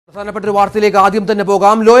പ്രധാനപ്പെട്ട ഒരു വാർത്തയിലേക്ക് ആദ്യം തന്നെ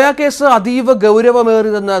പോകാം. ലോയ കേസ് അതീവ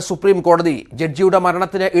ഗൗരവമേറിയതെന്ന് സുപ്രീം കോടതി. ജഡ്ജിയുടെ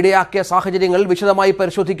മരണത്തിന് ഇടയാക്കിയ സാഹചര്യങ്ങൾ വിശദമായി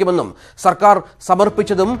പരിശോധിക്കുമെന്നും സർക്കാർ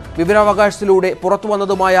സമർപ്പിച്ചതും വിവരാവകാശത്തിലൂടെ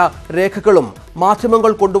പുറത്തുവന്നതുമായ രേഖകളും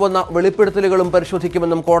മാധ്യമങ്ങൾ കൊണ്ടുവന്ന വെളിപ്പെടുത്തലുകളും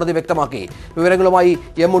പരിശോധിക്കുമെന്നും കോടതി വ്യക്തമാക്കി. വിവരങ്ങളുമായി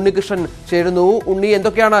എം ഉണ്ണികൃഷ്ണൻ ചേരുന്നു. ഉണ്ണി,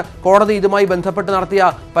 എന്തൊക്കെയാണ് കോടതി ഇതുമായി ബന്ധപ്പെട്ട്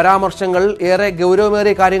നടത്തിയ പരാമർശങ്ങൾ? ഏറെ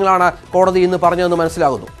ഗൗരവമേറിയ കാര്യങ്ങളാണ് കോടതി ഇന്ന് പറഞ്ഞതെന്ന്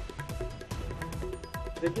മനസ്സിലാകുന്നു.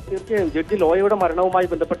 തീർച്ചയായും ജഡ്ജി ലോയയുടെ മരണവുമായി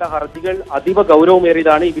ബന്ധപ്പെട്ട ഹർജികൾ അതീവ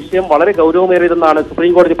ഗൗരവമേറിയതാണ്. ഈ വിഷയം വളരെ ഗൗരവമേറിയതെന്നാണ്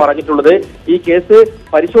സുപ്രീം കോടതി പറഞ്ഞിട്ടുള്ളത്. ഈ കേസ്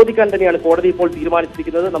പരിശോധിക്കാൻ തന്നെയാണ് കോടതി ഇപ്പോൾ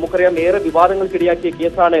തീരുമാനിച്ചിരിക്കുന്നത്. നമുക്കറിയാം, ഏറെ വിവാദങ്ങൾക്കിടയാക്കിയ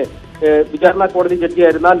കേസാണ് വിചാരണ കോടതി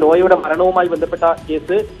ജഡ്ജിയായിരുന്ന ലോയയുടെ മരണവുമായി ബന്ധപ്പെട്ട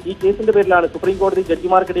കേസ്. ഈ കേസിന്റെ പേരിലാണ് സുപ്രീം കോടതി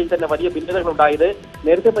ജഡ്ജിമാർക്കിടയിൽ തന്നെ വലിയ ഭിന്നതകൾ ഉണ്ടായത്.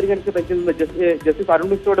 നേരത്തെ പരിഗണിച്ച ബെഞ്ചിൽ നിന്ന് ജസ്റ്റിസ് അരുൺ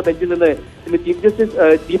മിശ്രയുടെ ബെഞ്ചിൽ നിന്ന് ചീഫ് ജസ്റ്റിസ്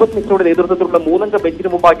ദീപക് മിശ്രയുടെ നേതൃത്വത്തിലുള്ള 3-അംഗ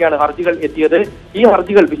ബെഞ്ചിന് മുമ്പാകെയാണ് ഹർജികൾ എത്തിയത്. ഈ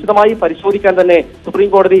ഹർജികൾ വിശദമായി പരിശോധിക്കാൻ തന്നെ സുപ്രീം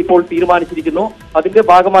കോടതി ഇപ്പോൾ തീരുമാനിച്ചിരിക്കുന്നു. അതിന്റെ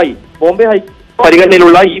ഭാഗമായി ബോംബെ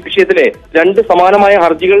പരിഗണനയിലുള്ള ഈ വിഷയത്തിലെ 2 സമാനമായ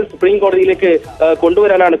ഹർജികൾ സുപ്രീം കോടതിയിലേക്ക്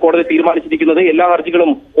കൊണ്ടുവരാനാണ് കോടതി തീരുമാനിച്ചിരിക്കുന്നത്. എല്ലാ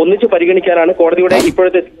ഹർജികളും ഒന്നിച്ച് പരിഗണിക്കാനാണ് കോടതിയുടെ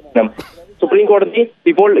ഇപ്പോഴത്തെ തീരുമാനം. സുപ്രീം കോടതി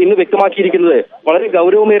ഇപ്പോൾ ഇന്ന് വ്യക്തമാക്കിയിരിക്കുന്നത് വളരെ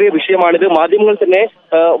ഗൗരവമേറിയ വിഷയമാണിത്. മാധ്യമങ്ങൾ തന്നെ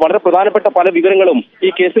വളരെ പ്രധാനപ്പെട്ട പല വിവരങ്ങളും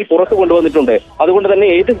ഈ കേസിൽ പുറത്തു കൊണ്ടുവന്നിട്ടുണ്ട്. അതുകൊണ്ട് തന്നെ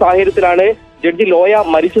ഏത് സാഹചര്യത്തിലാണ് ജഡ്ജി ലോയ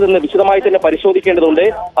മരിച്ചതെന്ന് വിശദമായി തന്നെ പരിശോധിക്കേണ്ടതുണ്ട്.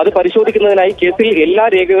 അത് പരിശോധിക്കുന്നതിനായി കേസിൽ എല്ലാ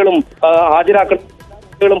രേഖകളും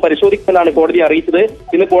പരിശോധിക്കുമെന്നാണ് കോടതി അറിയിച്ചത്.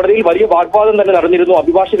 ഇന്ന് കോടതിയിൽ വലിയ വാഗ്വാദം തന്നെ നടന്നിരുന്നു.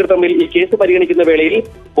 അഭിഭാഷകർ തമ്മിൽ ഈ കേസ് പരിഗണിക്കുന്ന വേളയിൽ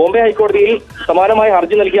ബോംബെ ഹൈക്കോടതിയിൽ സമാനമായ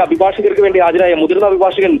ഹർജി നൽകിയ അഭിഭാഷകർക്ക് വേണ്ടി ഹാജരായ മുതിർന്ന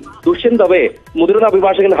അഭിഭാഷകൻ ദുഷ്യന്ത് ദവെ, മുതിർന്ന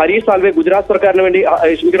അഭിഭാഷകൻ ഹരീഷ് സാൽവെ ഗുജറാത്ത് സർക്കാരിന് വേണ്ടി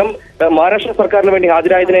മഹാരാഷ്ട്ര സർക്കാരിന് വേണ്ടി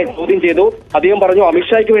ഹാജരായതിനെ ചോദ്യം ചെയ്തു. അദ്ദേഹം പറഞ്ഞു,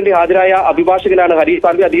 അമിത്ഷായ്ക്ക് വേണ്ടി ഹാജരായ അഭിഭാഷകനാണ് ഹരീഷ്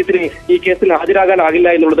സാൽവെ, അദ്ദേഹത്തിന് ഈ കേസിൽ ഹാജരാകാനാകില്ല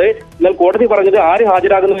എന്നുള്ളത്. എന്നാൽ കോടതി പറഞ്ഞത് ആര്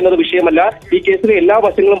ഹാജരാകുന്നു എന്നത് വിഷയമല്ല, ഈ കേസിലെ എല്ലാ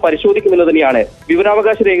വശങ്ങളും പരിശോധിക്കുമെന്ന് തന്നെയാണ്.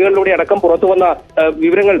 വിവരാവകാശ രേഖകളിലൂടെ അടക്കം പുറത്തുവന്ന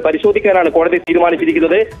വിവരങ്ങൾ പരിശോധിക്കാനാണ് കോടതി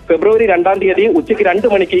തീരുമാനിച്ചിരിക്കുന്നത്. ഫെബ്രുവരി 2-ാം തീയതി ഉച്ചയ്ക്ക് 2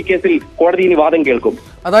 മണിക്ക് ഈ കേസിൽ കോടതി ഇനി വാദം കേൾക്കും.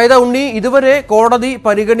 അതായത് ഉണ്ണി, ഇതുവരെ കോടതി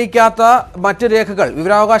പരിഗണിക്കാത്ത മറ്റ് രേഖകൾ,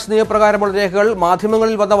 വിവരാവകാശ നിയമപ്രകാരമുള്ള രേഖകൾ,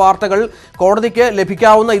 മാധ്യമങ്ങളിൽ വന്ന വാർത്തകൾ, കോടതിക്ക്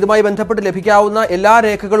ലഭിക്കാവുന്ന, ഇതുമായി ബന്ധപ്പെട്ട് ലഭിക്കാവുന്ന എല്ലാ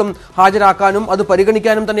രേഖകളും ഹാജരാക്കാനും അത്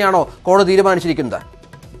പരിഗണിക്കാനും തന്നെയാണോ കോടതി തീരുമാനിച്ചിരിക്കുന്നത്?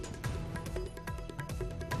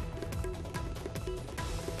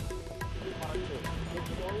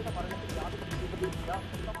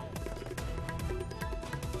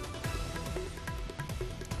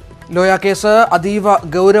 ലോയ കേസ് അതീവ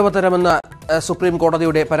ഗൗരവതരമെന്ന് സുപ്രീം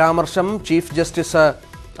കോടതിയുടെ പരാമർശം. ചീഫ് ജസ്റ്റിസ്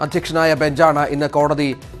അധ്യക്ഷനായ ബെഞ്ചാണ് ഇന്ന് കോടതി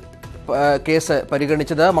കേസ്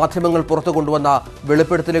പരിഗണിച്ചത്. മാധ്യമങ്ങൾ പുറത്തു കൊണ്ടുവന്ന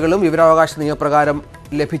വെളിപ്പെടുത്തലുകളും വിവരാവകാശ നിയമപ്രകാരം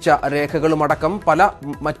ലഭിച്ച രേഖകളും അടക്കം പല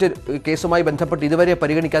മറ്റ് കേസുമായി ബന്ധപ്പെട്ട് ഇതുവരെ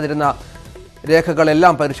പരിഗണിക്കാതിരുന്ന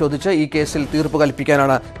രേഖകളെല്ലാം പരിശോധിച്ച് ഈ കേസിൽ തീർപ്പ്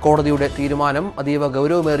കൽപ്പിക്കാനാണ് കോടതിയുടെ തീരുമാനം. അതീവ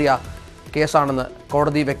ഗൗരവമേറിയ കേസാണെന്ന്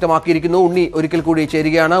കോടതി വ്യക്തമാക്കിയിരിക്കുന്നു. ഉണ്ണി ഒരിക്കൽ കൂടി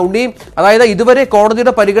ചേരുകയാണ്. ഉണ്ണി, അതായത് ഇതുവരെ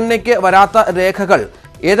കോടതിയുടെ പരിഗണനയ്ക്ക് വരാത്ത രേഖകൾ,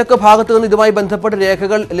 ഏതൊക്കെ ഭാഗത്തു നിന്ന് ഇതുമായി ബന്ധപ്പെട്ട്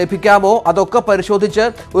രേഖകൾ ലഭിക്കാമോ അതൊക്കെ പരിശോധിച്ച്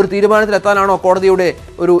ഒരു തീരുമാനത്തിലെത്താനാണോ കോടതിയുടെ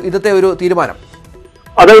ഇന്നത്തെ ഒരു തീരുമാനം?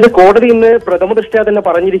 അതായത് കോടതി ഇന്ന് പ്രഥമ ദൃഷ്ട്യാ തന്നെ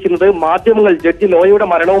പറഞ്ഞിരിക്കുന്നത്, മാധ്യമങ്ങൾ ജഡ്ജി ലോയയുടെ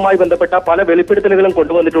മരണവുമായി ബന്ധപ്പെട്ട പല വെളിപ്പെടുത്തലുകളും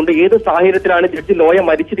കൊണ്ടുവന്നിട്ടുണ്ട്. ഏത് സാഹചര്യത്തിലാണ് ജഡ്ജി ലോയ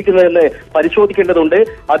മരിച്ചിരിക്കുന്നതെന്ന് പരിശോധിക്കേണ്ടതുണ്ട്.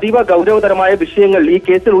 അതീവ ഗൗരവതരമായ വിഷയങ്ങൾ ഈ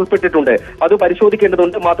കേസിൽ ഉൾപ്പെട്ടിട്ടുണ്ട്, അത്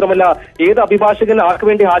പരിശോധിക്കേണ്ടതുണ്ട്. മാത്രമല്ല, ഏത് അഭിഭാഷകൻ ആർക്ക്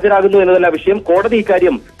വേണ്ടി ഹാജരാകുന്നു എന്നതല്ല വിഷയം. കോടതി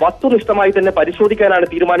ഇക്കാര്യം വസ്തുനിഷ്ഠമായി തന്നെ പരിശോധിക്കാനാണ്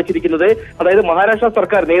തീരുമാനിച്ചിരിക്കുന്നത്. അതായത് മഹാരാഷ്ട്ര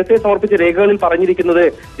സർക്കാർ നേരത്തെ സമർപ്പിച്ച രേഖകളിൽ പറഞ്ഞിരിക്കുന്നത്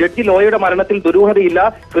ജഡ്ജി ലോയയുടെ മരണത്തിൽ ദുരൂഹതയില്ല,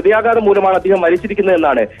 ഹൃദയാഘാതം മൂലമാണ് അദ്ദേഹം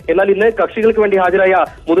മരിച്ചിരിക്കുന്നതെന്നാണ്. എന്നാൽ ഇന്ന് കക്ഷികൾക്ക് വേണ്ടി ഹാജരായ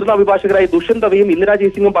മുതിർന്ന അഭിഭാഷകരായ ദുഷ്യന്ത് ദവയും ഇന്ദിരാ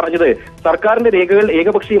ജയ്സിംഗും പറഞ്ഞത് സർക്കാരിന്റെ രേഖകൾ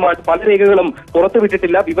ഏകപക്ഷീയമാണ്, പല രേഖകളും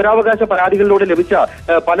പുറത്തുവിട്ടിട്ടില്ല. വിവരാവകാശ പരാതികളിലൂടെ ലഭിച്ച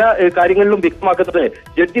പല കാര്യങ്ങളിലും വ്യക്തമാക്കുന്നത്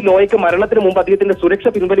ജഡ്ജി ലോയയ്ക്ക് മരണത്തിന് മുമ്പ് അദ്ദേഹത്തിന്റെ സുരക്ഷ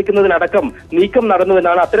പിൻവലിക്കുന്നതിനടക്കം നീക്കം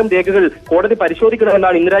നടന്നുവെന്നാണ്. അത്തരം രേഖകൾ കോടതി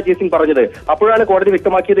പരിശോധിക്കണമെന്നാണ് ഇന്ദിരാ ജയ്സിംഗ് പറഞ്ഞത്. അപ്പോഴാണ് കോടതി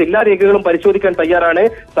വ്യക്തമാക്കിയത് എല്ലാ രേഖകളും പരിശോധിക്കാൻ തയ്യാറാണ്.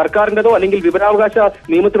 സർക്കാരിന്റേതോ അല്ലെങ്കിൽ വിവരാവകാശ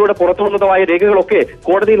നിയമത്തിലൂടെ പുറത്തുവന്നതോ രേഖകളൊക്കെ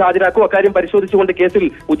കോടതിയിൽ ഹാജരാക്കും. അക്കാര്യം പരിശോധിച്ചുകൊണ്ട് കേസിൽ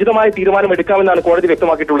ഉചിതമായ തീരുമാനമെടുക്കാമെന്നാണ് കോടതി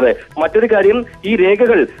വ്യക്തമാക്കിയിട്ടുള്ളത്. മറ്റൊരു കാര്യം, ഈ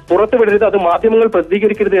രേഖകൾ പുറത്തുവിടരുത്, അത് മാധ്യമങ്ങൾ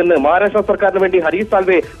പ്രസിദ്ധീകരിക്കരുത് എന്ന് മഹാരാഷ്ട്ര സർക്കാരിന് വേണ്ടി ഹരീഷ്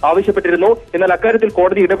സാൽവെ ആവശ്യപ്പെട്ടിരുന്നു. എന്നാൽ അക്കാര്യത്തിൽ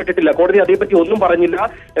കോടതി ഇടപെട്ടിട്ടില്ല. കോടതി അതേപറ്റി ഒന്നും പറഞ്ഞില്ല.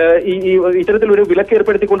 ഇത്തരത്തിലൊരു വിലക്ക്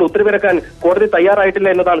ഏർപ്പെടുത്തിക്കൊണ്ട് ഉത്തരവിറക്കാൻ കോടതി തയ്യാറായിട്ടില്ല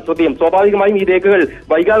എന്നതാണ് ശ്രദ്ധേയം. സ്വാഭാവികമായും ഈ രേഖകൾ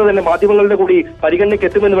വൈകാതെ തന്നെ മാധ്യമങ്ങളുടെ കൂടി പരിഗണനയ്ക്ക്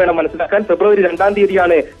എത്തുമെന്ന് വേണം മനസ്സിലാക്കാൻ. ഫെബ്രുവരി 2-ാം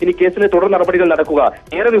തീയതിയാണ് ഇനി കേസിലെ തുടർ നടപടികൾ നടക്കുക.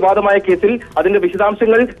 ഏറെ വിവാദമായ കേസിൽ അതിന്റെ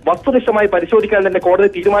വിശദാംശങ്ങൾ വസ്തുനിഷ്ഠമായി പരിശോധിക്കാൻ തന്നെ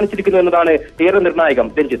കോടതി തീരുമാനിച്ചിരിക്കുന്നു എന്നതാണ് ഏറെ നിർണായകം.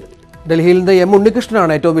 രഞ്ജിത്ത്, ഡൽഹിയിൽ നിന്ന് എം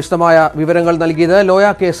ഉണ്ണികൃഷ്ണനാണ് ഏറ്റവും വിശദമായ വിവരങ്ങൾ നൽകിയത്. ലോയ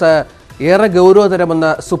കേസ് ഏറെ ഗൗരവതരമെന്ന്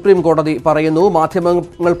സുപ്രീം കോടതി പറയുന്നു.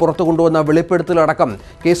 മാധ്യമങ്ങൾ പുറത്തു കൊണ്ടുവന്ന വെളിപ്പെടുത്തലടക്കം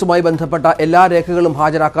കേസുമായി ബന്ധപ്പെട്ട എല്ലാ രേഖകളും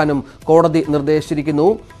ഹാജരാക്കാനും കോടതി നിർദ്ദേശിച്ചിരിക്കുന്നു.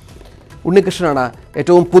 ഉണ്ണികൃഷ്ണനാണ്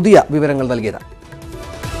ഏറ്റവും പുതിയ വിവരങ്ങൾ നൽകിയത്.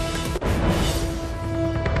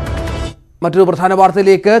 മറ്റൊരു പ്രധാന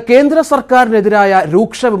വാർത്തയിലേക്ക്. കേന്ദ്ര സർക്കാരിനെതിരായ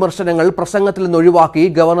രൂക്ഷ വിമർശനങ്ങൾ പ്രസംഗത്തിൽ നിന്ന് ഒഴിവാക്കി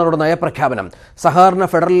ഗവർണറുടെ നയപ്രഖ്യാപനം. സഹകരണ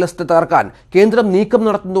ഫെഡറലിസ്റ്റ് തകർക്കാൻ കേന്ദ്രം നീക്കം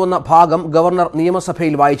നടത്തുന്നുവെന്ന ഭാഗം ഗവർണർ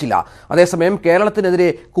നിയമസഭയിൽ വായിച്ചില്ല. അതേസമയം കേരളത്തിനെതിരെ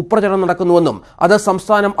കുപ്രചരണം നടക്കുന്നുവെന്നും അത്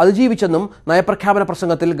സംസ്ഥാനം അതിജീവിച്ചെന്നും നയപ്രഖ്യാപന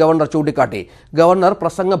പ്രസംഗത്തിൽ ഗവർണർ ചൂണ്ടിക്കാട്ടി. ഗവർണർ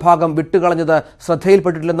പ്രസംഗഭാഗം വിട്ടുകളഞ്ഞത്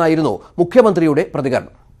ശ്രദ്ധയിൽപ്പെട്ടിട്ടില്ലെന്നായിരുന്നു മുഖ്യമന്ത്രിയുടെ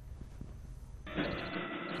പ്രതികരണം.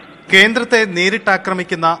 കേന്ദ്രത്തെ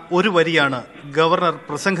നേരിട്ടാക്രമിക്കുന്ന ഒരു വരിയാണ് ഗവർണർ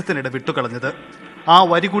പ്രസംഗത്തിനിടെ വിട്ടുകളഞ്ഞത്. ആ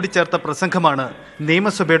വരി കൂടി ചേർത്ത പ്രസംഗമാണ്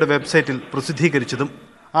നിയമസഭയുടെ വെബ്സൈറ്റിൽ പ്രസിദ്ധീകരിച്ചതും.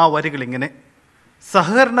 ആ വരികൾ ഇങ്ങനെ: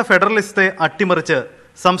 സഹകരണ ഫെഡറലിസത്തെ അട്ടിമറിച്ച്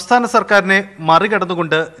സംസ്ഥാന സർക്കാരിനെ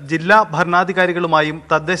മറികടന്നുകൊണ്ട് ജില്ലാ ഭരണാധികാരികളുമായും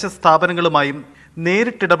തദ്ദേശ സ്ഥാപനങ്ങളുമായും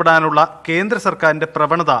നേരിട്ടിടപെടാനുള്ള കേന്ദ്ര സർക്കാരിന്റെ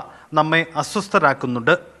പ്രവണത നമ്മെ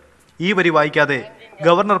അസ്വസ്ഥരാക്കുന്നുണ്ട്. ഈ വരി വായിക്കാതെ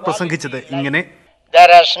ഗവർണർ പ്രസംഗിച്ചത് ഇങ്ങനെ: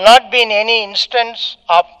 There has not been any instance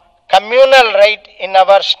of communal right in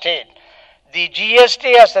our state. The GST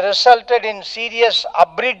has resulted in serious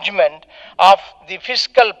abridgment of the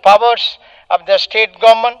fiscal powers of the state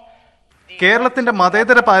government. കേരളത്തിന്റെ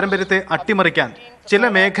മതേതര പാരമ്പര്യത്തെ അട്ടിമറിക്കാൻ ചില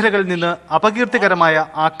മേഖലകളിൽ നിന്ന് അപകീർത്തികരമായ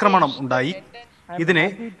ആക്രമണം ഉണ്ടായി. ഇതിനെ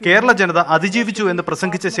കേരള ജനത അതിജീവിച്ചു എന്ന്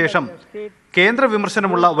പ്രസംഗിച്ച ശേഷം കേന്ദ്ര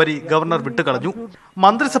വിമർശനമുള്ള വരി ഗവർണർ വിട്ടുകളഞ്ഞു.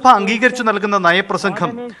 മന്ത്രിസഭ അംഗീകരിച്ചു നൽകുന്ന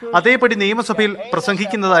നയപ്രസംഗം അതേപടി നിയമസഭയിൽ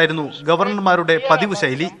പ്രസംഗിക്കുന്നതായിരുന്നു ഗവർണർമാരുടെ പതിവ്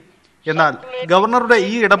ശൈലി. എന്നാൽ ഗവർണറുടെ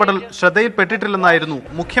ഈ ഇടപെടൽ ശ്രദ്ധയിൽപ്പെട്ടിട്ടില്ലെന്നായിരുന്നു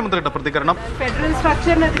മുഖ്യമന്ത്രിയുടെ പ്രതികരണം. Federal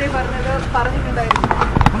സ്ട്രക്ചറിനെതിരെ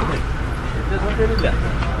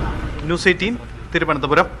news 18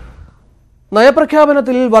 Thiruvananthapuram.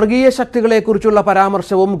 നയപ്രഖ്യാപനത്തിൽ വർഗീയ ശക്തികളെക്കുറിച്ചുള്ള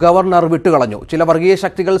പരാമർശവും ഗവർണർ വിട്ടുകളഞ്ഞു. ചില വർഗീയ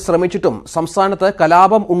ശക്തികൾ ശ്രമിച്ചിട്ടും സംസ്ഥാനത്ത്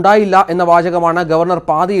കലാപം ഉണ്ടായില്ല എന്ന വാചകമാണ് ഗവർണർ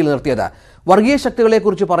പാതിയിൽ നിർത്തിയത്. വർഗീയ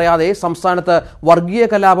ശക്തികളെക്കുറിച്ച് പറയാതെ സംസ്ഥാനത്ത് വർഗീയ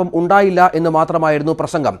കലാപം ഉണ്ടായില്ല എന്ന് മാത്രമായിരുന്നു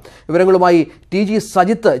പ്രസംഗം. വിവരങ്ങളുമായി TG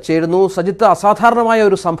സജിത്ത് ചേരുന്നു. സജിത്ത്, അസാധാരണമായ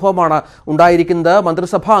ഒരു സംഭവമാണ് ഉണ്ടായിരിക്കുന്നത്.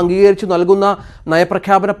 മന്ത്രിസഭ അംഗീകരിച്ചു നൽകുന്ന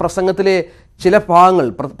നയപ്രഖ്യാപന പ്രസംഗത്തിലെ ചില ഭാഗങ്ങൾ,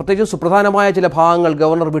 പ്രത്യേകിച്ച് സുപ്രധാനമായ ചില ഭാഗങ്ങൾ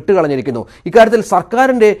ഗവർണർ വിട്ടുകളഞ്ഞിരിക്കുന്നു. ഇക്കാര്യത്തിൽ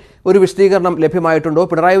സർക്കാരിന്റെ ഒരു വിശദീകരണം ലഭ്യമായിട്ടുണ്ടോ?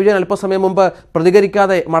 പിണറായി വിജയൻ അല്പസമയം മുമ്പ്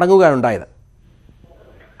പ്രതികരിക്കാതെ മടങ്ങുകയാണുണ്ടായത്.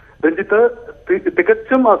 രഞ്ജിത്ത്,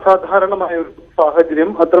 തികച്ചും അസാധാരണമായ ഒരു സാഹചര്യം,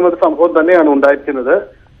 അത്തരമൊരു സംഭവം തന്നെയാണ് ഉണ്ടായിരിക്കുന്നത്.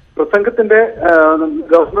 പ്രസംഗത്തിന്റെ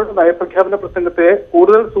ഗവർണറുടെ നയപ്രഖ്യാപന പ്രസംഗത്തെ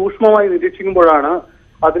കൂടുതൽ സൂക്ഷ്മമായി നിരീക്ഷിക്കുമ്പോഴാണ്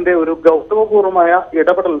അതിന്റെ ഒരു ഗൗരവപൂർവമായ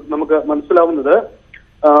ഇടപെടൽ നമുക്ക് മനസ്സിലാവുന്നത്.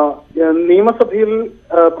 നിയമസഭയിൽ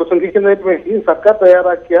പ്രസംഗിക്കുന്നതിന് വേണ്ടി സർക്കാർ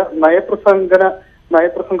തയ്യാറാക്കിയ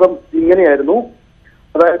നയപ്രസംഗം ഇങ്ങനെയായിരുന്നു.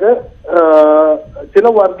 അതായത്, ചില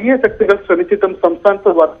വർഗീയ ശക്തികൾ ശ്രമിച്ചിട്ടും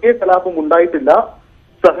സംസ്ഥാനത്ത് വർഗീയ കലാപം ഉണ്ടായിട്ടില്ല.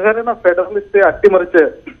 സഹകരണ ഫെഡറലിസത്തെ അട്ടിമറിച്ച്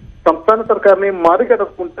സംസ്ഥാന സർക്കാരിനെ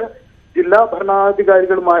മറികടന്നുകൊണ്ട് ജില്ലാ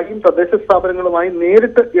ഭരണാധികാരികളുമായും തദ്ദേശ സ്ഥാപനങ്ങളുമായും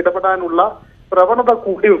നേരിട്ട് ഇടപെടാനുള്ള പ്രവണത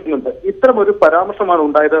കൂടി വരുന്നുണ്ട്. ഇത്തരം ഒരു പരാമർശമാണ്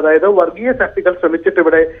ഉണ്ടായത്. അതായത്, വർഗീയ ശക്തികൾ ശ്രമിച്ചിട്ട്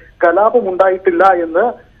ഇവിടെ കലാപം ഉണ്ടായിട്ടില്ല എന്ന്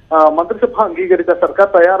മന്ത്രിസഭ അംഗീകരിച്ച സർക്കാർ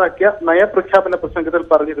തയ്യാറാക്കിയ നയപ്രഖ്യാപന പ്രസംഗത്തിൽ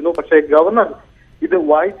പറഞ്ഞിരുന്നു. പക്ഷേ ഗവർണർ ഇത്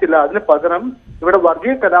വായിച്ചില്ല. അതിന് പകരം ഇവിടെ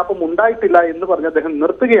വർഗീയ കലാപം ഉണ്ടായിട്ടില്ല എന്ന് പറഞ്ഞ് അദ്ദേഹം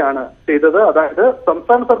നിർത്തുകയാണ് ചെയ്തത്. അതായത്,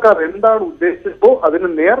 സംസ്ഥാന സർക്കാർ എന്താണ് ഉദ്ദേശിച്ചോ അതിന്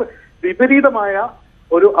നേർ വിപരീതമായ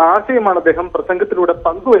ഒരു ആശയമാണ് അദ്ദേഹം പ്രസംഗത്തിലൂടെ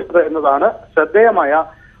പങ്കുവച്ചത് എന്നതാണ് ശ്രദ്ധേയമായ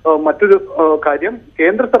മറ്റൊരു കാര്യം.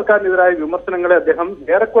 കേന്ദ്ര സർക്കാരിനെതിരായ വിമർശനങ്ങളെ അദ്ദേഹം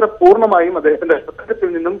ഏറെക്കുറെ പൂർണ്ണമായും അദ്ദേഹത്തിന്റെ പ്രസംഗത്തിൽ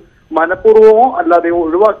നിന്നും മനഃപൂർവ്വമോ അല്ലാതെയോ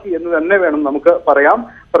ഒഴിവാക്കി എന്ന് തന്നെ വേണം നമുക്ക് പറയാം.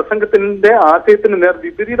 പ്രസംഗത്തിന്റെ ആശയത്തിന് നേർ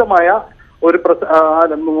വിപരീതമായ ഒരു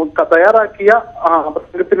തയ്യാറാക്കിയ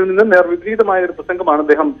പ്രസംഗത്തിൽ നിന്ന് നേർ വിപരീതമായ ഒരു പ്രസംഗമാണ്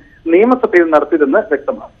അദ്ദേഹം നിയമസഭയിൽ നടത്തിയതെന്ന്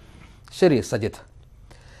വ്യക്തമാണ്. ശരി സജിത്ത്.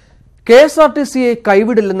 KSRTCയെ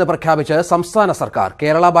കൈവിടില്ലെന്ന് പ്രഖ്യാപിച്ച് സംസ്ഥാന സർക്കാർ.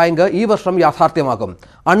 കേരള ബാങ്ക് ഈ വർഷം യാഥാർത്ഥ്യമാക്കും.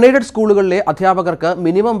 അൺഎയ്ഡഡ് സ്കൂളുകളിലെ അധ്യാപകർക്ക്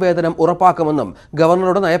മിനിമം വേതനം ഉറപ്പാക്കുമെന്നും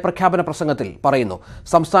ഗവർണറുടെ നയപ്രഖ്യാപന പ്രസംഗത്തിൽ പറയുന്നു.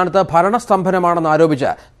 സംസ്ഥാനത്ത് ഭരണസ്തംഭനമാണെന്ന്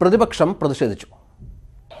ആരോപിച്ച് പ്രതിപക്ഷം പ്രതിഷേധിച്ചു.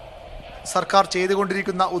 സർക്കാർ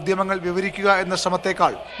ചെയ്തുകൊണ്ടിരിക്കുന്ന ഉദ്യമങ്ങൾ വിവരിക്കുക എന്ന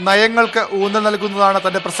ശ്രമത്തേക്കാൾ നയങ്ങൾക്ക് ഊന്നൽ നൽകുന്നതാണ്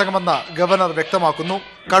തന്റെ പ്രസംഗമെന്ന് ഗവർണർ വ്യക്തമാക്കുന്നു.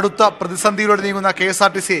 കടുത്ത പ്രതിസന്ധിയിലൂടെ നീങ്ങുന്ന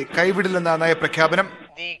KSRTCയെ കൈവിടില്ലെന്ന നയപ്രഖ്യാപനം.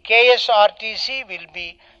 The KSRTC will be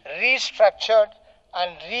restructured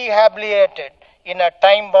and rehabilitated in a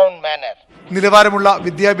time-bound manner. നിലവാരമുള്ള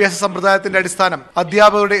വിദ്യാഭ്യാസ സമ്പ്രദായത്തിന്റെ അടിസ്ഥാനം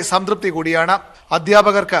അധ്യാപകരുടെ സംതൃപ്തി കൂടിയാണ്.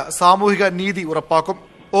 അധ്യാപകർക്ക് സാമൂഹിക നീതി ഉറപ്പാക്കും.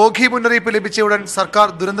 ഓഖി മുന്നറിയിപ്പ് ലഭിച്ചയുടൻ സർക്കാർ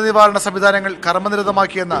ദുരന്ത നിവാരണ സംവിധാനങ്ങൾ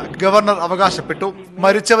കർമ്മനിരതമാക്കിയെന്ന് ഗവർണർ അവകാശപ്പെട്ടു.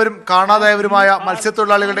 മരിച്ചവരും കാണാതായവരുമായ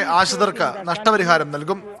മത്സ്യത്തൊഴിലാളികളുടെ ആശ്രിതർക്ക് നഷ്ടപരിഹാരം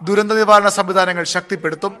നൽകും. ദുരന്ത നിവാരണ സംവിധാനങ്ങൾ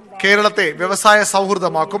ശക്തിപ്പെടുത്തും. കേരളത്തെ വ്യവസായ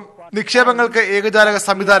സൗഹൃദമാക്കും. നിക്ഷേപങ്ങൾക്ക് ഏകജാലക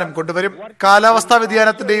സംവിധാനം കൊണ്ടുവരും. കാലാവസ്ഥാ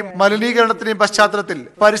വ്യതിയാനത്തിന്റെയും മലിനീകരണത്തിന്റെയും പശ്ചാത്തലത്തിൽ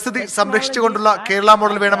പരിസ്ഥിതി സംരക്ഷിച്ചുകൊണ്ടുള്ള കേരള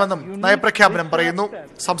മോഡൽ വേണമെന്നും നയപ്രഖ്യാപനം പറയുന്നു.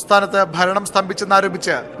 സംസ്ഥാനത്ത് ഭരണം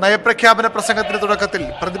സ്തംഭിച്ചെന്നാരോപിച്ച് നയപ്രഖ്യാപന പ്രസംഗത്തിന്റെ തുടക്കത്തിൽ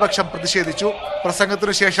പ്രതിപക്ഷം പ്രതിഷേധിച്ചു.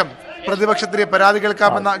 പ്രസംഗത്തിനു ശേഷം പ്രതിപക്ഷത്തിന്റെ പരാതി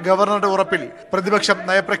കേൾക്കാമെന്ന ഗവർണറുടെ ഉറപ്പിൽ പ്രതിപക്ഷം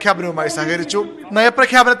നയപ്രഖ്യാപനവുമായി സഹകരിച്ചു.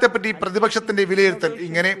 നയപ്രഖ്യാപനത്തെപ്പറ്റി പ്രതിപക്ഷത്തിന്റെ വിലയിരുത്തൽ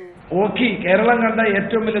ഇങ്ങനെ: ഓഖി കേരളം കണ്ട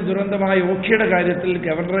ഏറ്റവും വലിയ ദുരന്തമായ ഓഖിയുടെ കാര്യത്തിൽ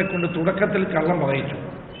ഗവർണറെ കൊണ്ട് തുടക്കത്തിൽ കള്ളം പറയിച്ചു.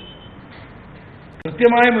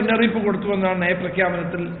 കൃത്യമായ മുന്നറിയിപ്പ് കൊടുത്തുവെന്നാണ്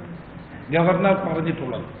നയപ്രഖ്യാപനത്തിൽ ഗവർണർ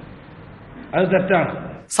പറഞ്ഞിട്ടുള്ളത്. അത് തെറ്റാണ്.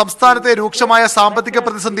 സംസ്ഥാനത്തെ രൂക്ഷമായ സാമ്പത്തിക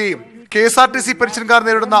പ്രതിസന്ധിയെയും KSRTC പെൻഷൻകാർ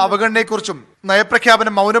നേരിടുന്ന അവഗണനയെക്കുറിച്ചും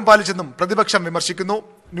നയപ്രഖ്യാപനം മൗനം പാലിച്ചെന്നും പ്രതിപക്ഷം വിമർശിക്കുന്നു.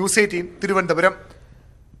 ന്യൂസ് 18 തിരുവനന്തപുരം.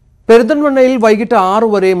 പെരിന്തൽമണ്ണയിൽ വൈകിട്ട് 6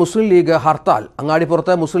 വരെ മുസ്ലിം ലീഗ് ഹർത്താൽ.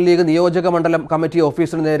 അങ്ങാടിപ്പുറത്ത് മുസ്ലിം ലീഗ് നിയോജക മണ്ഡലം കമ്മിറ്റി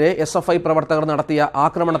ഓഫീസിന് നേരെ SFI പ്രവർത്തകർ നടത്തിയ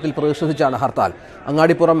ആക്രമണത്തിൽ പ്രതിഷേധിച്ചാണ് hartal.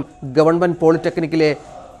 Angadipuram government പോളിടെക്നിക്കിലെ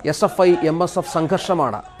SFI MSF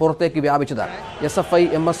സംഘർഷമാണ് പുറത്തേക്ക് വ്യാപിച്ചത്. SFI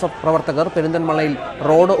MSF പ്രവർത്തകർ പെരിന്തൽമണ്ണയിൽ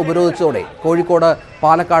റോഡ് ഉപരോധിച്ചതോടെ കോഴിക്കോട്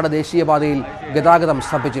പാലക്കാട് ദേശീയപാതയിൽ ഗതാഗതം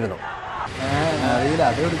സ്തംഭിച്ചിരുന്നു.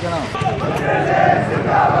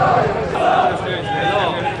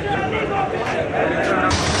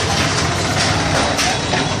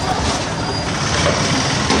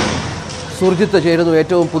 സുർജിത്ത് ചേരുന്നു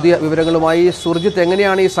ഏറ്റവും പുതിയ വിവരങ്ങളുമായി. സുർജിത്ത്,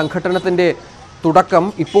 എങ്ങനെയാണ് ഈ സംഘടനത്തിന്റെ തുടക്കം?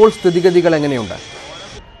 ഇപ്പോൾ സ്ഥിതിഗതികൾ എങ്ങനെയുണ്ട്?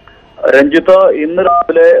 രഞ്ജിത്ത്, ഇന്ന്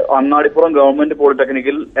രാവിലെ അങ്ങാടിപ്പുറം ഗവൺമെന്റ്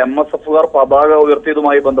പോളിടെക്നിക്കിൽ MSFകാർ പതാക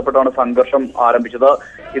ഉയർത്തിയതുമായി ബന്ധപ്പെട്ടാണ് സംഘർഷം ആരംഭിച്ചത്.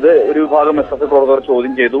 ഇത് ഒരു വിഭാഗം SFI പ്രവർത്തകർ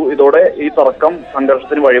ചോദ്യം ചെയ്തു. ഇതോടെ ഈ തർക്കം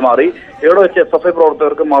സംഘർഷത്തിന് വഴിമാറി. ഇവിടെ വെച്ച് SFI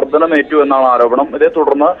പ്രവർത്തകർക്ക് മർദ്ദനമേറ്റു എന്നാണ് ആരോപണം. ഇതേ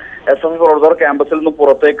തുടർന്ന് SFI പ്രവർത്തകർ ക്യാമ്പസിൽ നിന്ന്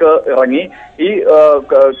പുറത്തേക്ക് ഇറങ്ങി. ഈ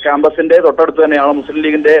ക്യാമ്പസിന്റെ തൊട്ടടുത്ത് തന്നെയാണ് മുസ്ലിം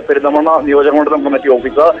ലീഗിന്റെ പെരിന്തൽമണ്ണ നിയോജക മണ്ഡലം കമ്മിറ്റി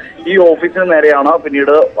ഓഫീസ്. ഈ ഓഫീസിന് നേരെയാണ്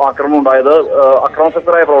പിന്നീട് ആക്രമണം ഉണ്ടായത്.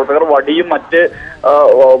 അക്രമാസക്തരായ പ്രവർത്തകർ വടിയും മറ്റ്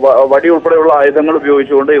വടി ഉൾപ്പെടെയുള്ള ആയുധങ്ങൾ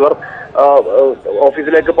ഉപയോഗിച്ചുകൊണ്ട് ഇവർ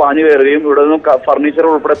ഓഫീസിലേക്ക് പാഞ്ഞു കയറുകയും ഇവിടെ നിന്നും ഫർണിച്ചർ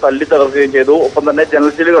ഉൾപ്പെടെ തല്ലി തകർക്കുകയും ചെയ്തു. ഒപ്പം തന്നെ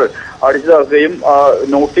ജനൽച്ചിലുകൾ അടിച്ചു തകർക്കുകയും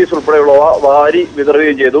നോട്ടീസ് ഉൾപ്പെടെയുള്ളവ വാരി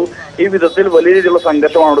വിതറുകയും ചെയ്തു. ഈ വിധത്തിൽ വലിയ രീതിയിലുള്ള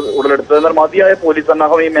സംഘർഷമാണ് ഉടലെടുത്തത്. എന്നാൽ മതിയായ പോലീസ്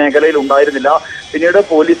സന്നാഹം ഈ മേഖലയിൽ ഉണ്ടായിരുന്നില്ല. പിന്നീട്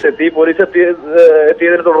പോലീസ്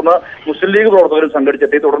എത്തിയതിനെ തുടർന്ന് മുസ്ലിം ലീഗ് പ്രവർത്തകരും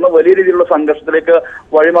സംഘടിച്ചെത്തി. തുടർന്ന് വലിയ രീതിയിലുള്ള സംഘർഷത്തിലേക്ക്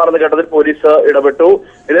വഴിമാറുന്ന ഘട്ടത്തിൽ പോലീസ് ഇടപെട്ടു.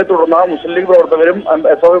 ഇതേ തുടർന്ന് മുസ്ലിം ലീഗ് പ്രവർത്തകരും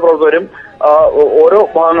SFI പ്രവർത്തകരും ഓരോ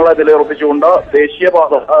ഭാഗങ്ങളെ നിലയുറപ്പിച്ചുകൊണ്ട്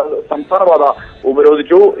ദേശീയപാത സംസ്ഥാനപാത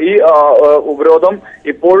ഉപരോധിച്ചു. ഈ ഉപരോധം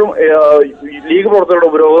ഇപ്പോഴും ലീഗ് പ്രവർത്തകരുടെ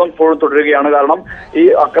ഉപരോധം ഇപ്പോഴും തുടരുകയാണ്. കാരണം ഈ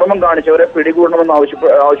അക്രമം കാണിച്ചവരെ പിടികൂടണമെന്ന്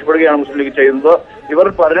ആവശ്യപ്പെടുകയാണ് മുസ്ലിം ലീഗ് ചെയ്യുന്നത്. ഇവർ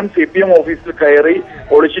പലരും CPM ഓഫീസിൽ കയറി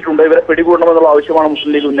ഒളിച്ചിട്ടുണ്ട്. ഇവരെ പിടികൂടണമെന്നുള്ള ആവശ്യമാണ്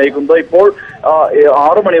മുസ്ലിം ലീഗ് ഉന്നയിക്കുന്നത്. ഇപ്പോൾ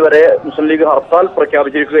 6 മണിവരെ മുസ്ലിം ലീഗ് ഹർത്താൽ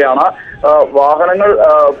പ്രഖ്യാപിച്ചിരിക്കുകയാണ്. വാഹനങ്ങൾ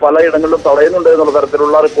പലയിടങ്ങളിലും തടയുന്നുണ്ട് എന്നുള്ള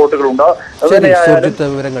തരത്തിലുള്ള റിപ്പോർട്ടുകളുണ്ട്.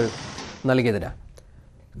 വിവരങ്ങൾ നൽകിയതിന്.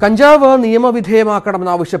 കഞ്ചാവ്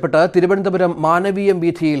നിയമവിധേയമാക്കണമെന്നാവശ്യപ്പെട്ട് തിരുവനന്തപുരം മാനവീയം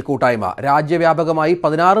വീഥിയിൽ കൂട്ടായ്മ. രാജ്യവ്യാപകമായി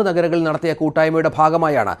 16 നഗരങ്ങളിൽ നടത്തിയ കൂട്ടായ്മയുടെ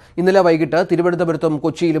ഭാഗമായാണ് ഇന്നലെ വൈകിട്ട് തിരുവനന്തപുരത്തും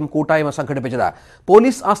കൊച്ചിയിലും കൂട്ടായ്മ സംഘടിപ്പിച്ചത്.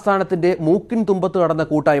 പോലീസ് ആസ്ഥാനത്തിന്റെ മൂക്കിൻ തുമ്പത്ത് നടന്ന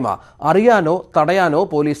കൂട്ടായ്മ അറിയാനോ തടയാനോ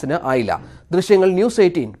പോലീസിന് ആയില്ല. ദൃശ്യങ്ങൾ ന്യൂസ്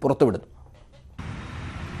 18 പുറത്തുവിടുന്നു.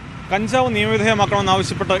 കഞ്ചാവ്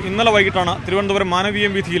നിയമവിധേയമാക്കണമെന്നാവശ്യപ്പെട്ട് ഇന്നലെ വൈകിട്ടാണ് തിരുവനന്തപുരം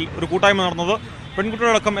മാനവീയം വീഥിയിൽ ഒരു കൂട്ടായ്മ നടന്നത്.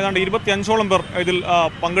 പെൺകുട്ടികളടക്കം ഏതാണ്ട് 25ഓളം പേർ ഇതിൽ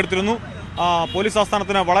പങ്കെടുത്തിരുന്നു. പോലീസ്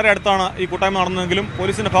ആസ്ഥാനത്തിന് വളരെ അടുത്താണ് ഈ കൂട്ടായ്മ നടന്നതെങ്കിലും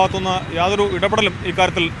പോലീസിന്റെ ഭാഗത്തുനിന്ന് യാതൊരു ഇടപെടലും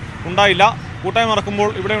ഇക്കാര്യത്തിൽ ഉണ്ടായില്ല. കൂട്ടായ്മ നടക്കുമ്പോൾ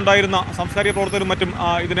ഇവിടെ ഉണ്ടായിരുന്ന സാംസ്കാരിക പ്രവർത്തകരും മറ്റും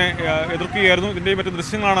ഇതിനെ എതിർക്കുകയായിരുന്നു. ഇതിൻ്റെയും മറ്റും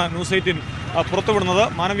ദൃശ്യങ്ങളാണ് ന്യൂസ് 18 പുറത്തുവിടുന്നത്.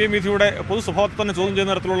 മാനവീയ വീഥിയുടെ പൊതു സ്വഭാവത്തെ തന്നെ ചോദ്യം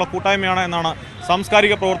ചെയ്യുന്ന തരത്തിലുള്ള കൂട്ടായ്മയാണ് എന്നാണ്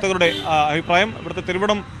സാംസ്കാരിക പ്രവർത്തകരുടെ അഭിപ്രായം. ഇവിടുത്തെ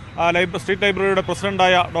തിരുവിടം സ്ട്രീറ്റ് ലൈബ്രറിയുടെ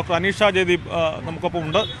പ്രസിഡന്റായ ഡോക്ടർ അനീഷ ജയദീപ് നമുക്കൊപ്പം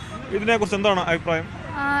ഉണ്ട്. ഇതിനെക്കുറിച്ച് എന്താണ് അഭിപ്രായം?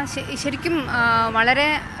 ശരിക്കും വളരെ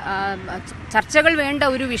ചർച്ചകൾ വേണ്ട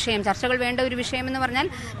ഒരു വിഷയം എന്ന് പറഞ്ഞാൽ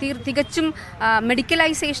തികച്ചും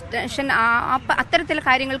മെഡിക്കലൈസേഷൻ അത്തരത്തിലുള്ള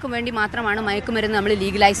കാര്യങ്ങൾക്ക് വേണ്ടി മാത്രമാണ് മയക്കുമരുന്ന് നമ്മൾ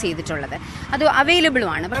ലീഗലൈസ് ചെയ്തിട്ടുള്ളത്. അത്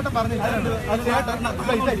അവൈലബിളുമാണ്.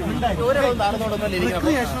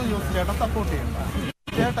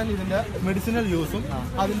 മെഡിസിനൽ യൂസും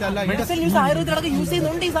അതിന്റെ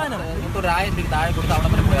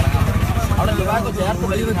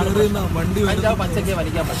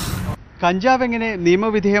കഞ്ചാവ് എങ്ങനെ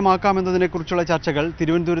നിയമവിധേയമാക്കാമെന്നതിനെക്കുറിച്ചുള്ള ചർച്ചകൾ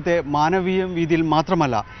തിരുവനന്തപുരത്തെ മാനവീയം വീതിയിൽ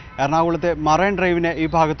മാത്രമല്ല, എറണാകുളത്തെ മറൈൻ ഡ്രൈവിന് ഈ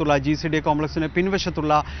ഭാഗത്തുള്ള GCD കോംപ്ലക്സിന്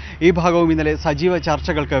പിൻവശത്തുള്ള ഈ ഭാഗവും ഇന്നലെ സജീവ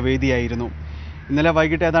ചർച്ചകൾക്ക് വേദിയായിരുന്നു. ഇന്നലെ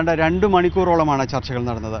വൈകിട്ട് ഏതാണ്ട് 2 മണിക്കൂറോളമാണ് ചർച്ചകൾ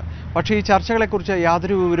നടന്നത്. പക്ഷേ ഈ ചർച്ചകളെക്കുറിച്ച്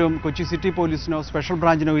യാതൊരു വിവരവും കൊച്ചി സിറ്റി പോലീസിനോ സ്പെഷ്യൽ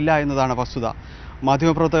ബ്രാഞ്ചിനോ ഇല്ല എന്നതാണ് വസ്തുത.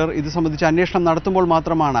 മാധ്യമപ്രവർത്തകർ ഇത് സംബന്ധിച്ച് അന്വേഷണം നടത്തുമ്പോൾ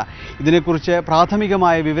മാത്രമാണ് ഇതിനെക്കുറിച്ച്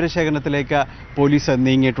പ്രാഥമികമായ വിവരശേഖരണത്തിലേക്ക് പോലീസ്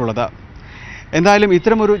നീങ്ങിയിട്ടുള്ളത്. എന്തായാലും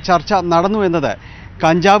ഇത്തരമൊരു ചർച്ച നടന്നു എന്നത്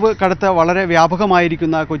കഞ്ചാവ് കടത്ത് വളരെ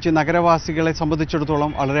വ്യാപകമായിരിക്കുന്ന കൊച്ചി നഗരവാസികളെ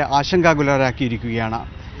സംബന്ധിച്ചിടത്തോളം വളരെ ആശങ്കാകുലരാക്കിയിരിക്കുകയാണ്.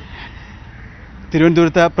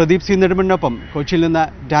 തിരുവനന്തപുരത്ത് പ്രദീപ് സി നെടുമണ്ണിനൊപ്പം കൊച്ചിയിൽ നിന്ന്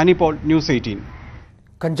ഡാനി പോൾ, ന്യൂസ് 18.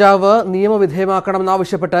 കഞ്ചാവ്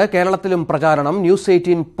നിയമവിധേയമാക്കണമെന്നാവശ്യപ്പെട്ട് കേരളത്തിലും പ്രചാരണം. ന്യൂസ്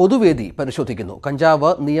 18 പൊതുവേദി പരിശോധിക്കുന്നു. കഞ്ചാവ്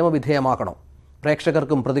നിയമവിധേയമാക്കണം.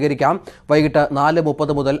 പ്രേക്ഷകർക്കും പ്രതികരിക്കാം. വൈകിട്ട്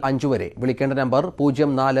 4:30 മുതൽ 5 വരെ. വിളിക്കേണ്ട നമ്പർ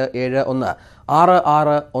 0471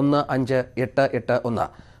 66158881.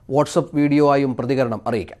 വാട്സ്ആപ്പ് വീഡിയോ ആയും പ്രതികരണം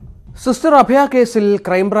അറിയിക്കാം. സിസ്റ്റർ അഭയ കേസിൽ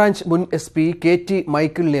ക്രൈംബ്രാഞ്ച് മുൻ SP KT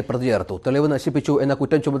മൈക്കിളിനെ പ്രതി ചേർത്തു. തെളിവ് നശിപ്പിച്ചു എന്ന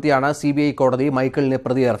കുറ്റം ചുമത്തിയാണ് CBI കോടതി മൈക്കിളിനെ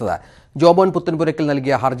പ്രതി ചേർത്തത്. ജോബോൻ പുത്തൻപുരയ്ക്കൽ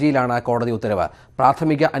നൽകിയ ഹർജിയിലാണ് കോടതി ഉത്തരവ്.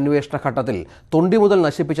 പ്രാഥമിക അന്വേഷണ ഘട്ടത്തിൽ തൊണ്ടി മുതൽ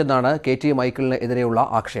നശിപ്പിച്ചെന്നാണ് KT മൈക്കിളിന് എതിരെയുള്ള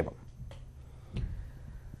ആക്ഷേപം.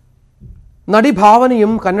 നടി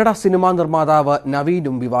ഭാവനയും കന്നഡ സിനിമാ നിർമ്മാതാവ്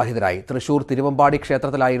നവീനും വിവാഹിതരായി. തൃശൂർ തിരുവമ്പാടി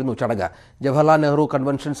ക്ഷേത്രത്തിലായിരുന്നു ചടങ്ങ്. ജവഹർലാൽ നെഹ്റു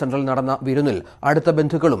കൺവെൻഷൻ സെന്ററിൽ നടന്ന വിരുന്നിൽ അടുത്ത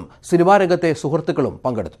ബന്ധുക്കളും സിനിമാ രംഗത്തെ സുഹൃത്തുക്കളും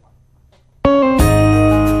പങ്കെടുത്തു.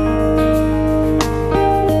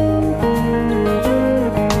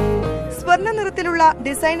 സ്വർണ്ണ നിറത്തിലുള്ള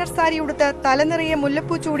ഡിസൈനർ സാരി ഉടുത്ത് തലനിറയെ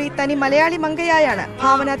മുല്ലപ്പൂ ചൂടി തനി മലയാളി മങ്കയായാണ്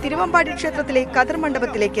ഭാവന തിരുവമ്പാടി ക്ഷേത്രത്തിലെ കതിർ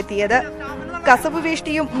മണ്ഡപത്തിലേക്ക് എത്തിയത്. കസവ്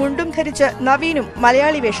വേഷ്ടിയും മുണ്ടും ധരിച്ച് നവീനും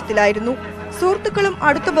മലയാളി വേഷത്തിലായിരുന്നു. സുഹൃത്തുക്കളും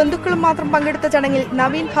അടുത്ത ബന്ധുക്കളും മാത്രം പങ്കെടുത്ത ചടങ്ങിൽ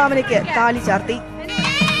നവീൻ ഭാവനയ്ക്ക് താലി ചാർത്തി.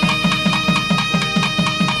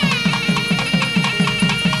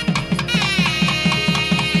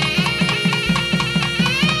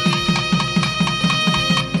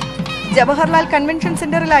 ജവഹർലാൽ കൺവെൻഷൻ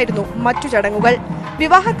സെന്ററിലായിരുന്നു മറ്റു ചടങ്ങുകൾ.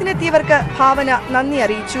 വിവാഹത്തിനെത്തിയവർക്ക് ഭാവന നന്ദി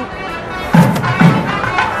അറിയിച്ചു.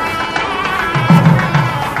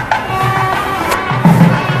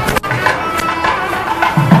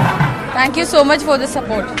 Thank you so much for the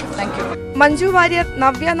support. Thank you. Manju Warrier,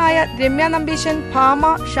 Navya Nair, Ramya Nambeesan, Bhama,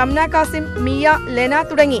 Shamna Kasim, Miya, Lena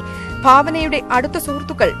തുടങ്ങി ഭാവനയുടെ അടുത്ത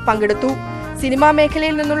സുഹൃത്തുക്കൾ പങ്കെടുത്തു. സിനിമാ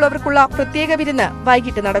മേഖലയിൽ നിന്നുള്ളവർക്കുള്ള പ്രത്യേക വിരുന്ന്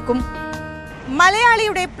വൈകിട്ട് നടക്കും.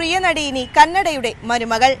 മലയാളിയുടെ പ്രിയ നടി ഇനി കന്നഡയുടെ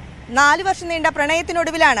മരുമകൾ. 4 വർഷം നീണ്ട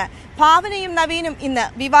പ്രണയത്തിനൊടുവിലാണ് ഭാവനയും നവീനും ഇന്ന്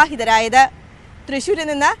വിവാഹിതരായത്. തൃശൂരിൽ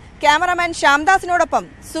നിന്ന് ക്യാമറമാൻ ശ്യാംദാസിനോടൊപ്പം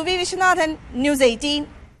സുവി വിശ്വനാഥൻ, ന്യൂസ് 18.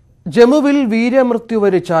 ജമ്മുവിൽ വീരമൃത്യു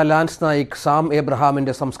വരിച്ച ലാൻസ് നായിക് സാം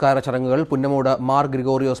എബ്രഹാമിന്റെ സംസ്കാര ചടങ്ങുകൾ പുന്നമൂട് മാർ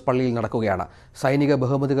ഗ്രിഗോറിയോസ് പള്ളിയിൽ നടക്കുകയാണ്. സൈനിക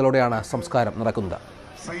ബഹുമതികളോടെയാണ് സംസ്കാരം നടക്കുന്നത്.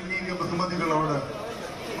 സൈനിക ബഹുമതികളോട്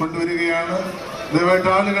കൊണ്ടുവരികയാണ്. ദയവായിട്ട്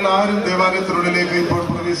ആളുകൾ ആരും ദേവാലയത്തിനുള്ളിലേക്ക് ഇപ്പോൾ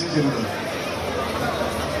പ്രവേശിക്കരുത്.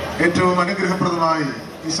 ഏറ്റവും അനുഗ്രഹപ്രദമായി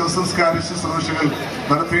ഈ ശവസംസ്കാര ശുശ്രൂഷകൾ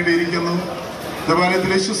നടത്തേണ്ടിയിരിക്കുന്നു.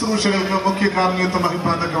 ദേവാലയത്തിലെ ശുശ്രൂഷകൾക്ക് മുഖ്യ കാർമ്മികത്വം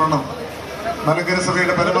വഹിപ്പാൻ തക്കവണ്ണം മലങ്കര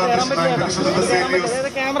സഭയുടെ പരമാധ്യക്ഷനായ പരിശുദ്ധ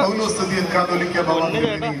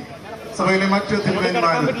സഭയിലെ മറ്റ്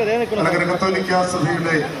തിരുമേനിമാരും മലങ്കര കത്തോലിക്ക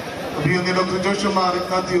സഭയുടെ അഭിനന്ദ ഡോക്ടർ ജോഷുമാർ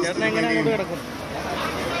ഇഗ്നാത്തിയോസ് തിരുമേനിയും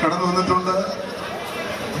കടന്നു വന്നിട്ടുണ്ട്.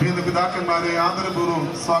 പിതാക്കന്മാരെ ആദരപൂർവ്വം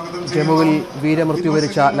സ്വാഗതം ചെയ്യുന്നു. ജമ്മുവിൽ വീരമൃത്യു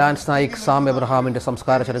വരിച്ച ലാൻസ് നായിക് സാം എബ്രഹാമിന്റെ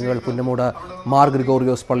സംസ്കാര ചടങ്ങുകൾ പുന്നമൂട് മാർ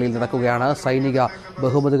ഗ്രിഗോറിയോസ് പള്ളിയിൽ നടക്കുകയാണ്. സൈനിക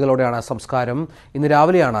ബഹുമതികളോടെയാണ് സംസ്കാരം. ഇന്ന്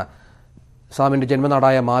രാവിലെയാണ് സാമിന്റെ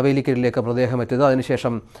ജന്മനാടായ മാവേലിക്കരിലേക്ക് മൃതദേഹം എത്തിയത്.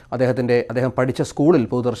 അതിനുശേഷം അദ്ദേഹം പഠിച്ച സ്കൂളിൽ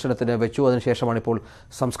പൊതുദർശനത്തിന് വെച്ചു. അതിനുശേഷമാണ് ഇപ്പോൾ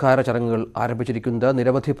സംസ്കാര ചടങ്ങുകൾ ആരംഭിച്ചിരിക്കുന്നത്.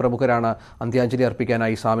 നിരവധി പ്രമുഖരാണ് അന്ത്യാഞ്ജലി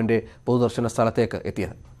അർപ്പിക്കാനായി സാമിന്റെ പൊതുദർശന സ്ഥലത്തേക്ക്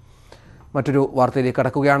എത്തിയത്. മറ്റൊരു വാർത്തയിലേക്ക്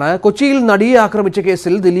കടക്കുകയാണ്. കൊച്ചിയിൽ നടിയെ ആക്രമിച്ച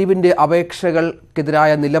കേസിൽ ദിലീപിന്റെ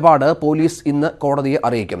അപേക്ഷകൾക്കെതിരായ നിലപാട് പോലീസ് ഇന്ന് കോടതിയെ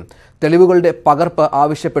അറിയിക്കും. തെളിവുകളുടെ പകർപ്പ്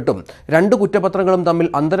ആവശ്യപ്പെട്ടും 2 കുറ്റപത്രങ്ങളും തമ്മിൽ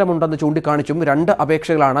അന്തരമുണ്ടെന്ന് ചൂണ്ടിക്കാണിച്ചും 2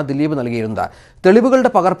 അപേക്ഷകളാണ് ദിലീപ് നൽകിയിരുന്നത്.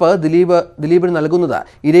 തെളിവുകളുടെ പകർപ്പ് ദിലീപിന് നൽകുന്നത്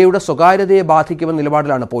ഇരയുടെ സ്വകാര്യതയെ ബാധിക്കുമെന്ന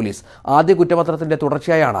നിലപാടിലാണ് പോലീസ്. ആദ്യ കുറ്റപത്രത്തിന്റെ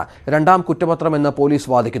തുടർച്ചയായാണ് 2ാം കുറ്റപത്രമെന്ന് പോലീസ്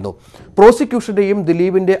വാദിക്കുന്നു. പ്രോസിക്യൂഷന്റെയും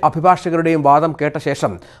ദിലീപിന്റെ അഭിഭാഷകരുടെയും വാദം കേട്ട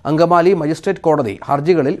ശേഷം അങ്കമാലി മജിസ്ട്രേറ്റ് കോടതി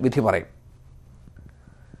ഹർജികളിൽ വിധി പറയും.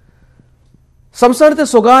 സംസ്ഥാനത്തെ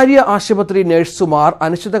സ്വകാര്യ ആശുപത്രി നഴ്സുമാർ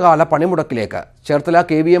അനിശ്ചിതകാല പണിമുടക്കിലേക്ക്. ചേർത്തല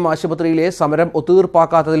KVM ആശുപത്രിയിലെ സമരം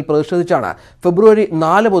ഒത്തുതീർപ്പാക്കാത്തതിൽ പ്രതിഷേധിച്ചാണ് ഫെബ്രുവരി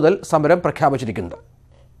 4 മുതൽ സമരം പ്രഖ്യാപിച്ചിരിക്കുന്നത്.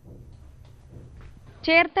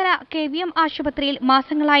 ചേർത്തല KVM ആശുപത്രിയിൽ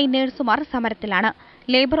മാസങ്ങളായി നഴ്സുമാർ സമരത്തിലാണ്.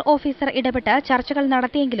 ലേബർ ഓഫീസർ ഇടപെട്ട് ചർച്ചകൾ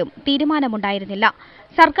നടത്തിയെങ്കിലും തീരുമാനമുണ്ടായിരുന്നില്ല.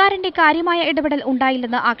 സർക്കാരിന്റെ കാര്യമായ ഇടപെടൽ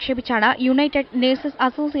ഉണ്ടായില്ലെന്ന് ആക്ഷേപിച്ചാണ് യുണൈറ്റഡ് നഴ്സസ്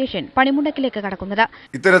അസോസിയേഷൻ പണിമുടക്കിലേക്ക് കടക്കുന്നത്.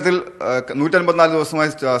 ഇത്തരത്തിൽ 154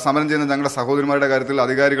 ദിവസമായി സമരം ചെയ്യുന്ന ഞങ്ങളുടെ സഹോദരിമാരുടെ കാര്യത്തിൽ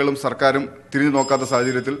അധികാരികളും സർക്കാരും തിരിഞ്ഞു നോക്കാത്ത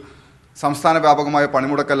സാഹചര്യത്തിൽ സംസ്ഥാന വ്യാപകമായ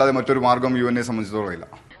പണിമുടക്കല്ലാതെ മറ്റൊരു മാർഗം UNA സംബന്ധിച്ചിടത്തോളം ഇല്ല.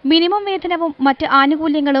 മിനിമം വേതനവും മറ്റ്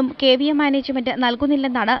ആനുകൂല്യങ്ങളും KVM മാനേജ്മെന്റ്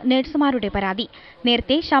നൽകുന്നില്ലെന്നാണ് നഴ്സുമാരുടെ പരാതി.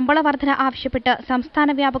 നേരത്തെ ശമ്പള വർധന ആവശ്യപ്പെട്ട് സംസ്ഥാന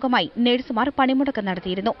വ്യാപകമായി നഴ്സുമാർ പണിമുടക്ക്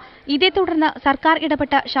നടത്തിയിരുന്നു. ഇതേ തുടർന്ന് സർക്കാർ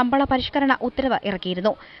ഇടപെട്ട് ശമ്പള പരിഷ്കരണ ഉത്തരവ്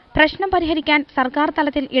ഇറക്കിയിരുന്നു. പ്രശ്നം പരിഹരിക്കാൻ സർക്കാർ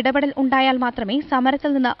തലത്തിൽ ഇടപെടൽ ഉണ്ടായാൽ മാത്രമേ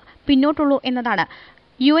സമരത്തിൽ നിന്ന് പിന്നോട്ടുള്ളൂ എന്നതാണ്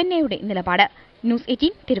UNAയുടെ നിലപാട്. ന്യൂസ്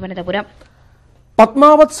 18 തിരുവനന്തപുരം.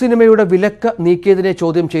 പത്മാവത് സിനിമയുടെ വിലക്ക് നീക്കിയതിനെ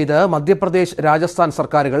ചോദ്യം ചെയ്ത് മധ്യപ്രദേശ്, രാജസ്ഥാൻ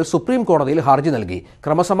സർക്കാരുകൾ സുപ്രീം കോടതിയിൽ ഹർജി നൽകി.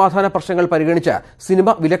 ക്രമസമാധാന പ്രശ്നങ്ങൾ പരിഗണിച്ച് സിനിമ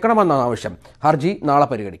വിലക്കണമെന്നാണ് ആവശ്യം. ഹർജി നാളെ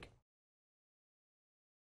പരിഗണിക്കും.